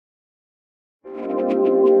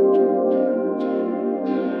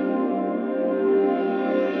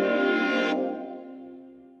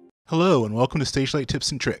Hello and welcome to Stagelight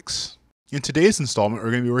Tips and Tricks. In today's installment,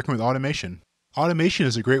 we're going to be working with automation. Automation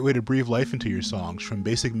is a great way to breathe life into your songs, from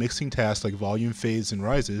basic mixing tasks like volume fades and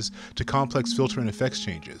rises to complex filter and effects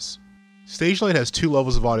changes. Stagelight has two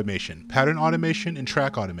levels of automation: pattern automation and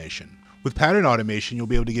track automation. With pattern automation, you'll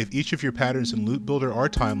be able to give each of your patterns in Loop Builder or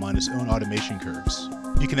Timeline its own automation curves.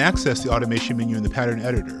 You can access the automation menu in the pattern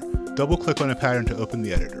editor. Double-click on a pattern to open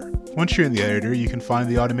the editor. Once you're in the editor, you can find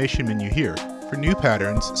the automation menu here. For new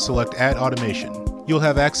patterns, select Add Automation. You'll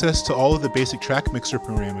have access to all of the basic track mixer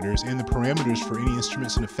parameters and the parameters for any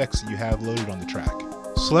instruments and effects that you have loaded on the track.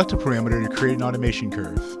 Select a parameter to create an automation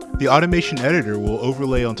curve. The automation editor will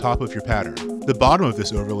overlay on top of your pattern. The bottom of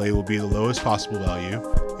this overlay will be the lowest possible value,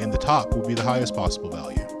 and the top will be the highest possible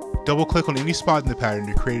value. Double-click on any spot in the pattern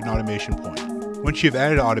to create an automation point. Once you've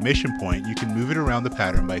added an automation point, you can move it around the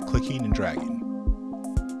pattern by clicking and dragging.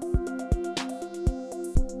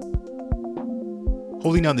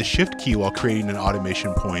 Holding down the Shift key while creating an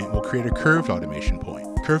automation point will create a curved automation point.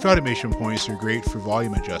 Curved automation points are great for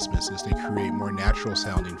volume adjustments as they create more natural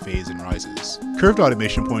sounding fades and rises. Curved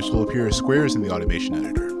automation points will appear as squares in the automation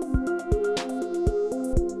editor.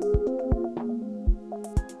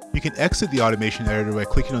 You can exit the automation editor by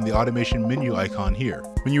clicking on the automation menu icon here.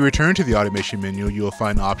 When you return to the automation menu, you will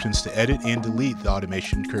find options to edit and delete the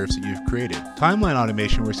automation curves that you've created. Timeline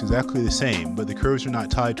automation works exactly the same, but the curves are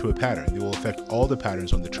not tied to a pattern. They will affect all the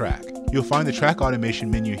patterns on the track. You'll find the track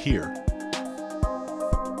automation menu here.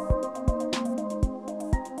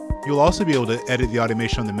 You'll also be able to edit the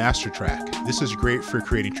automation on the master track. This is great for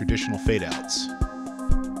creating traditional fade-outs.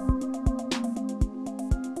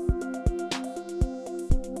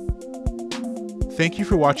 Thank you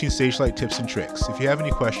for watching Stagelight Tips and Tricks. If you have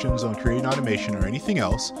any questions on creating automation or anything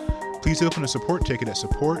else, please open a support ticket at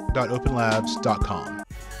support.openlabs.com.